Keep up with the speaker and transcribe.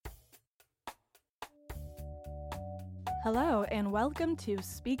Hello, and welcome to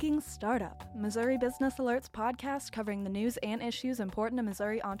Speaking Startup, Missouri Business Alert's podcast covering the news and issues important to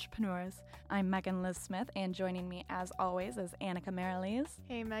Missouri entrepreneurs. I'm Megan Liz Smith, and joining me, as always, is Annika Marilees.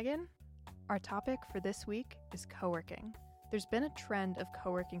 Hey, Megan. Our topic for this week is co-working. There's been a trend of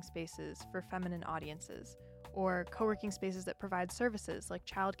co-working spaces for feminine audiences, or co-working spaces that provide services like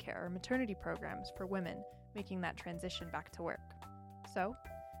childcare or maternity programs for women, making that transition back to work. So,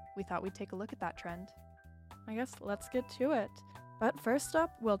 we thought we'd take a look at that trend. I guess let's get to it. But first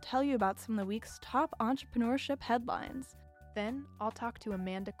up, we'll tell you about some of the week's top entrepreneurship headlines. Then, I'll talk to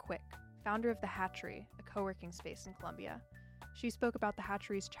Amanda Quick, founder of The Hatchery, a co-working space in Columbia. She spoke about The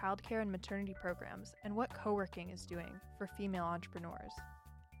Hatchery's childcare and maternity programs and what co-working is doing for female entrepreneurs.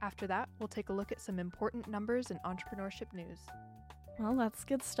 After that, we'll take a look at some important numbers in entrepreneurship news. Well, let's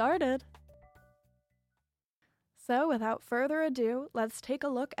get started. So, without further ado, let's take a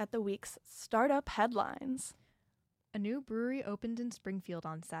look at the week's startup headlines. A new brewery opened in Springfield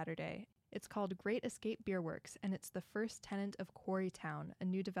on Saturday. It's called Great Escape Beer Works, and it's the first tenant of Quarry Town, a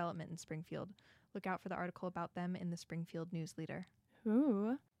new development in Springfield. Look out for the article about them in the Springfield News Leader.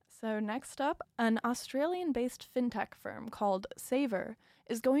 Ooh. So next up, an Australian-based fintech firm called Savor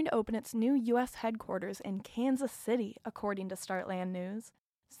is going to open its new U.S. headquarters in Kansas City, according to Startland News.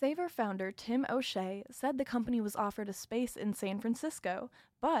 Savor founder Tim O'Shea said the company was offered a space in San Francisco,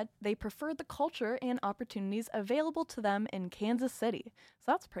 but they preferred the culture and opportunities available to them in Kansas City.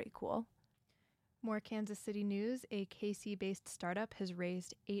 So that's pretty cool. More Kansas City news. A KC-based startup has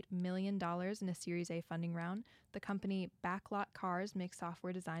raised $8 million in a Series A funding round. The company Backlot Cars makes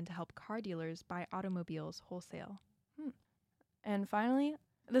software designed to help car dealers buy automobiles wholesale. And finally,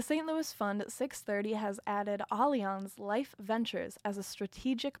 the St. Louis Fund 630 has added Allianz Life Ventures as a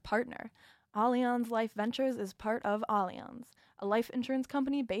strategic partner. Allianz Life Ventures is part of Allianz, a life insurance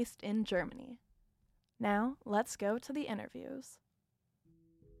company based in Germany. Now, let's go to the interviews.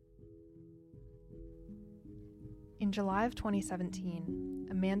 In July of 2017,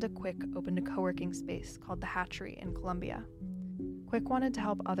 Amanda Quick opened a co-working space called The Hatchery in Columbia. Quick wanted to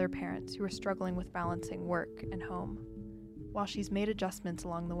help other parents who were struggling with balancing work and home. While she's made adjustments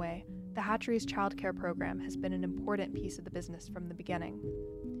along the way, The Hatchery's childcare program has been an important piece of the business from the beginning.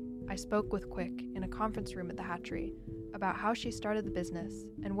 I spoke with Quick in a conference room at The Hatchery about how she started the business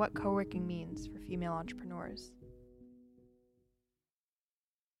and what co-working means for female entrepreneurs.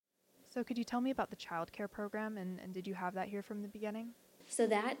 So could you tell me about the childcare program, and did you have that here from the beginning? So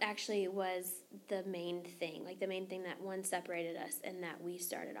that actually was the main thing, like the main thing that separated us and that we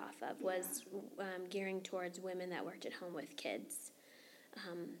started off of was gearing towards women that worked at home with kids.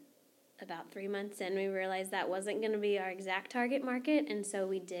 About 3 months in, we realized that wasn't going to be our exact target market, and so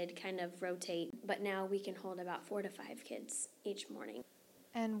we did kind of rotate. But now we can hold about 4 to 5 kids each morning.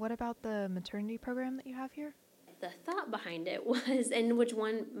 And what about the maternity program that you have here? The thought behind it was, and which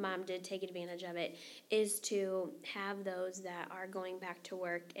one mom did take advantage of it, is to have those that are going back to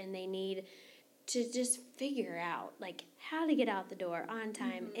work and they need to just figure out like how to get out the door on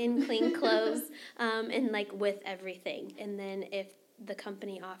time in clean clothes and like with everything. And then if the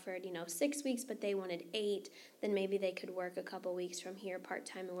company offered 6 weeks but they wanted 8, then maybe they could work a couple weeks from here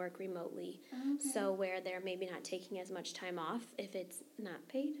part-time and work remotely. So where they're maybe not taking as much time off if it's not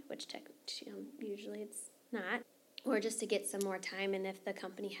paid, which usually it's not, or just to get some more time. And if the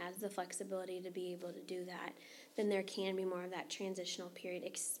company has the flexibility to be able to do that, then there can be more of that transitional period,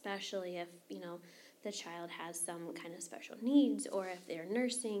 especially if, the child has some kind of special needs, or if they're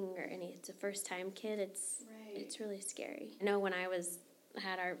nursing or it's a first-time kid, it's really scary. I know when I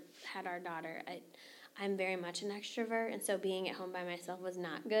had our daughter, I'm very much an extrovert, and so being at home by myself was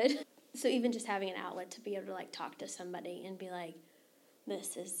not good. So even just having an outlet to be able to like talk to somebody and be like,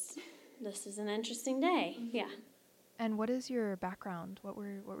 this is an interesting day. Yeah. And what is your background? What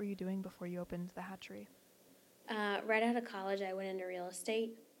were you doing before you opened The Hatchery? Right out of college, I went into real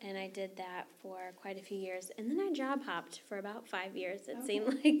estate, and I did that for quite a few years. And then I job hopped for about 5 years. It seemed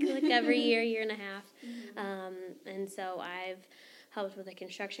like every year and a half. And so I've helped with a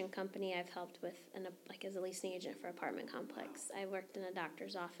construction company. I've helped with as a leasing agent for apartment complex. I worked in a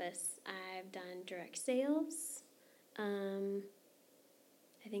doctor's office. I've done direct sales.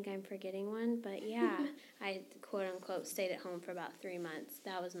 I think I'm forgetting one, but yeah, I quote-unquote stayed at home for about 3 months.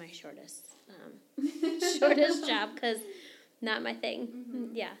 That was my shortest job because not my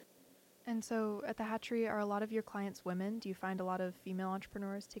thing. Yeah. And so at The Hatchery, are a lot of your clients women? Do you find a lot of female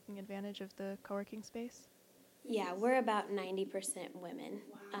entrepreneurs taking advantage of the co-working space? Yeah, we're about 90% women.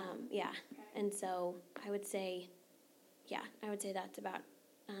 Yeah, and so I would say that's about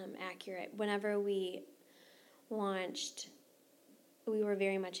accurate. Whenever we launched we were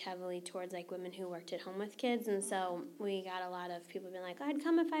very much heavily towards like women who worked at home with kids, and so we got a lot of people being like, I'd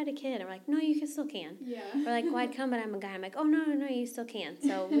come if I had a kid. And we're like, no, you still can. Yeah. We're like, well, I'd come, but I'm a guy. I'm like, oh, no, you still can.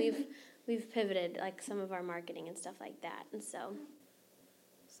 So we've pivoted like some of our marketing and stuff like that, and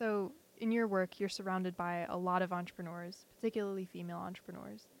So in your work, you're surrounded by a lot of entrepreneurs, particularly female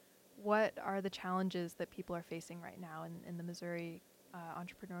entrepreneurs. What are the challenges that people are facing right now in the Missouri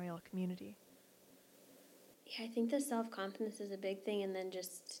entrepreneurial community? yeah, I think the self-confidence is a big thing, and then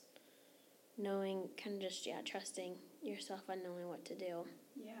just knowing, trusting yourself on knowing what to do.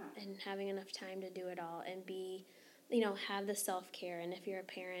 Yeah. And having enough time to do it all and be, have the self-care. And if you're a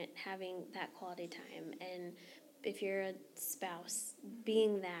parent, having that quality time. And if you're a spouse,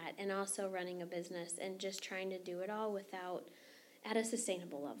 being that, and also running a business and just trying to do it all at a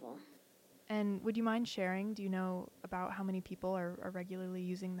sustainable level. And would you mind sharing, do you know about how many people are regularly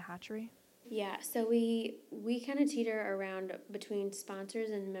using the hatchery? Yeah, so we kind of teeter around between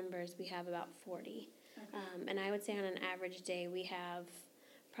sponsors and members. We have about 40. Okay. And I would say on an average day we have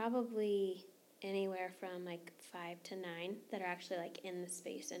probably anywhere from like 5 to 9 that are actually like in the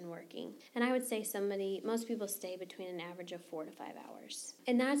space and working. And I would say most people stay between an average of 4 to 5 hours.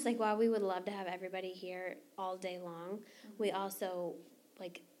 And that's like, while we would love to have everybody here all day long, we also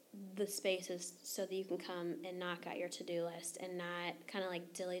like the spaces so that you can come and knock out your to-do list and not kind of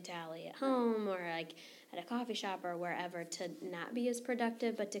like dilly-dally at home or like at a coffee shop or wherever, to not be as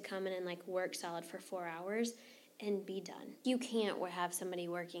productive, but to come in and like work solid for 4 hours and be done. You can't have somebody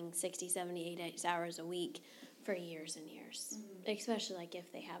working 60, 70, 80 hours a week for years and years, especially like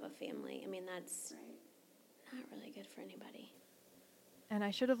if they have a family. I mean, that's not really good for anybody. And I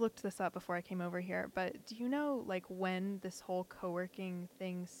should have looked this up before I came over here, but do you know like when this whole co-working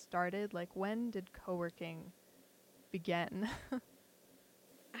thing started? Like when did co-working begin?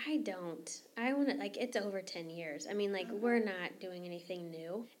 I don't. I want to, like, it's over 10 years. I mean, like, we're not doing anything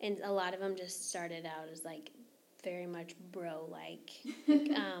new. And a lot of them just started out as, like, very much bro-like,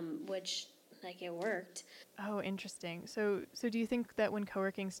 which, like, it worked. Oh, interesting. So do you think that when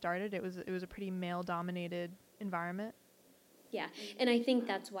co-working started, it was a pretty male-dominated environment? Yeah, and I think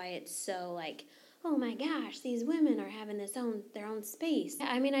that's why it's so, like, oh my gosh, these women are having their own space.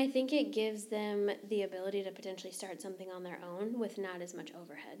 I mean, I think it gives them the ability to potentially start something on their own with not as much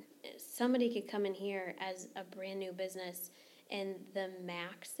overhead. Somebody could come in here as a brand new business, and the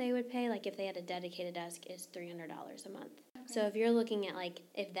max they would pay, like if they had a dedicated desk, is $300 a month. Okay. So if you're looking at like,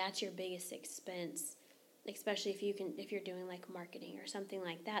 if that's your biggest expense, especially if you're doing like marketing or something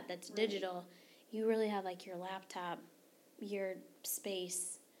like that that's digital, you really have like your laptop, your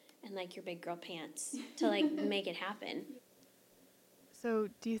space, and like your big girl pants to like make it happen. So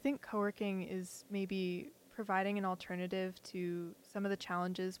do you think co-working is maybe providing an alternative to some of the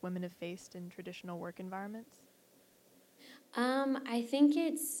challenges women have faced in traditional work environments? I think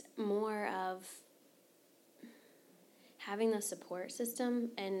it's more of having the support system,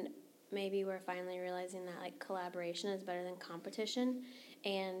 and maybe we're finally realizing that like collaboration is better than competition,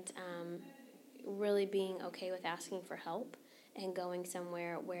 and really being okay with asking for help and going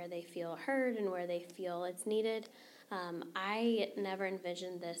somewhere where they feel heard and where they feel it's needed. I never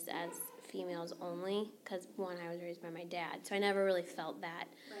envisioned this as females only because, one, I was raised by my dad, so I never really felt that.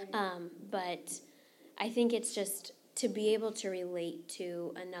 Right. But I think it's just to be able to relate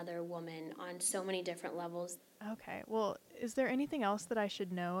to another woman on so many different levels. Okay. Well, is there anything else that I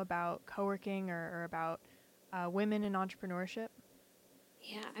should know about co-working or about women in entrepreneurship?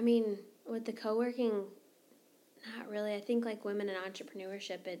 Yeah, I mean, with the co-working, not really. I think like women in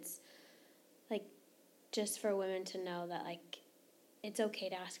entrepreneurship, it's like just for women to know that like it's okay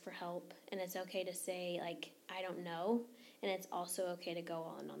to ask for help, and it's okay to say like I don't know, and it's also okay to go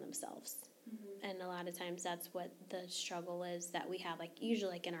all in on themselves. Mm-hmm. And a lot of times that's what the struggle is that we have, like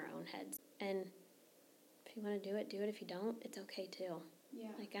usually like in our own heads. And if you want to do it, do it. If you don't, it's okay too. Yeah.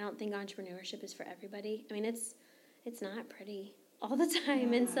 Like I don't think entrepreneurship is for everybody. I mean, it's not pretty all the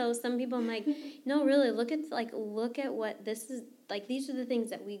time. Yeah. And so some people, I'm like, no, really, look at what this is, like, these are the things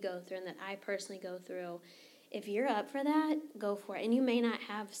that we go through and that I personally go through. If you're up for that, go for it. And you may not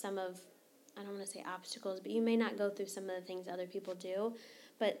have some of, I don't want to say obstacles, but you may not go through some of the things other people do,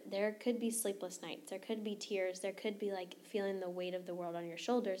 but there could be sleepless nights, there could be tears, there could be like feeling the weight of the world on your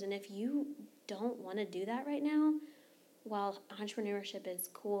shoulders. And if you don't want to do that right now, while entrepreneurship is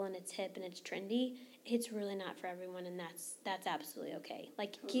cool and it's hip and it's trendy, it's really not for everyone, and that's absolutely okay.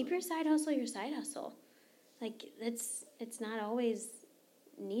 Like, keep your side hustle. Like, it's not always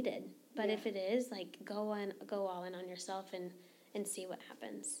needed, but if it is, like, go all in on yourself and see what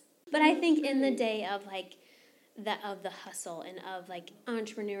happens. But I think in the day of like of the hustle and of like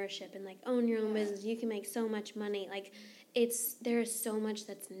entrepreneurship and like own your own business, you can make so much money. Like, there is so much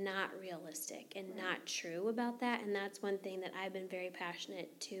that's not realistic and not true about that, and that's one thing that I've been very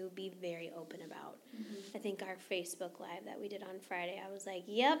passionate to be very open about. I think our Facebook Live that we did on Friday, I was like,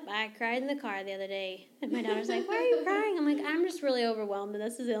 yep, I cried in the car the other day, and my daughter's like, why are you crying? I'm like, I'm just really overwhelmed, and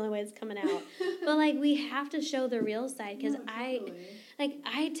this is the only way it's coming out. But like, we have to show the real side, because I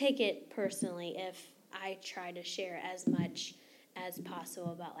take it personally if I try to share as much as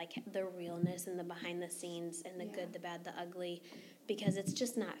possible about like the realness and the behind the scenes and the good, the bad, the ugly, because it's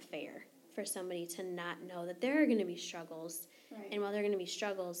just not fair for somebody to not know that there are going to be struggles. And while there are going to be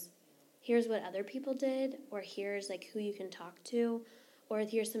struggles, here's what other people did, or here's like who you can talk to, or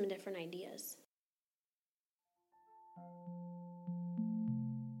here's some different ideas.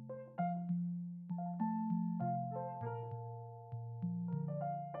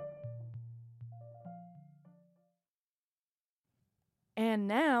 And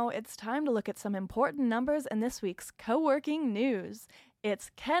now it's time to look at some important numbers in this week's co-working news.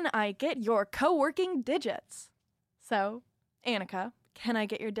 It's Can I Get Your Co-working Digits? So, Annika, can I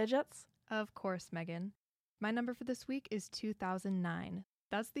get your digits? Of course, Megan. My number for this week is 2009.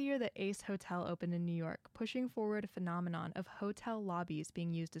 That's the year that Ace Hotel opened in New York, pushing forward a phenomenon of hotel lobbies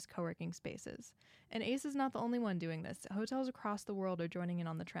being used as co-working spaces. And Ace is not the only one doing this. Hotels across the world are joining in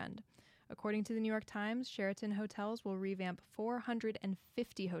on the trend. According to the New York Times, Sheraton Hotels will revamp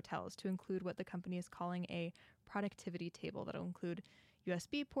 450 hotels to include what the company is calling a productivity table that'll include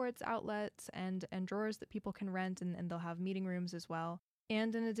USB ports, outlets, and drawers that people can rent, and they'll have meeting rooms as well.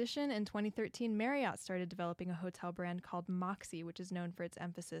 And in addition, in 2013, Marriott started developing a hotel brand called Moxy, which is known for its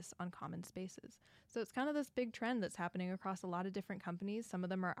emphasis on common spaces. So it's kind of this big trend that's happening across a lot of different companies. Some of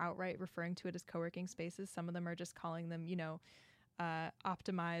them are outright referring to it as co-working spaces. Some of them are just calling them,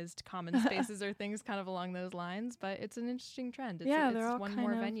 optimized common spaces or things kind of along those lines. But it's an interesting trend. It's one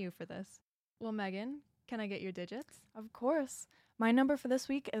more venue for this. Well, Megan, can I get your digits? Of course. My number for this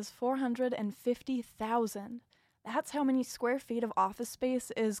week is 450,000. That's how many square feet of office space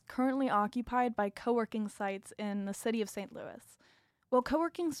is currently occupied by co-working sites in the city of St. Louis. While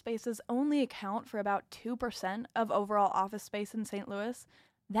co-working spaces only account for about 2% of overall office space in St. Louis,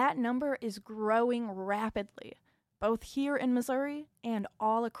 that number is growing rapidly, both here in Missouri and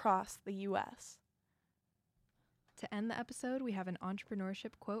all across the U.S. To end the episode, we have an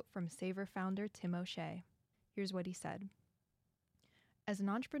entrepreneurship quote from Savor founder Tim O'Shea. Here's what he said. As an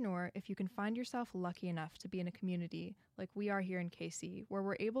entrepreneur, if you can find yourself lucky enough to be in a community like we are here in KC, where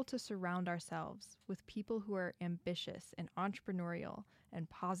we're able to surround ourselves with people who are ambitious and entrepreneurial and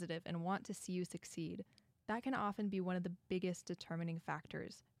positive and want to see you succeed, that can often be one of the biggest determining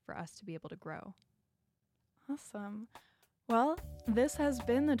factors for us to be able to grow. Awesome. Well, this has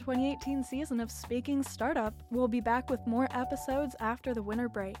been the 2018 season of Speaking Startup. We'll be back with more episodes after the winter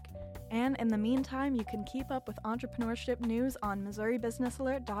break. And in the meantime, you can keep up with entrepreneurship news on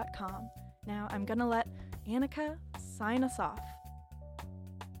MissouriBusinessAlert.com. Now, I'm going to let Annika sign us off.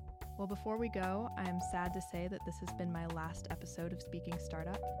 Well, before we go, I am sad to say that this has been my last episode of Speaking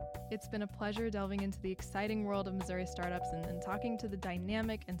Startup. It's been a pleasure delving into the exciting world of Missouri startups and talking to the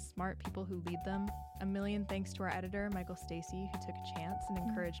dynamic and smart people who lead them. A million thanks to our editor, Michael Stacy, who took a chance and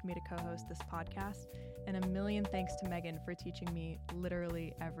encouraged me to co-host this podcast. And a million thanks to Megan for teaching me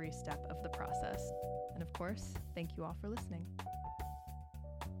literally every step of the process. And of course, thank you all for listening.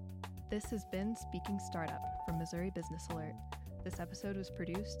 This has been Speaking Startup from Missouri Business Alert. This episode was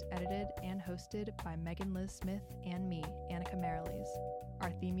produced, edited, and hosted by Megan Liz Smith and me, Annika Mariles.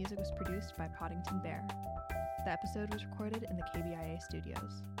 Our theme music was produced by Poddington Bear. The episode was recorded in the KBIA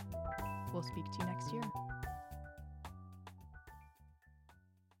studios. We'll speak to you next year.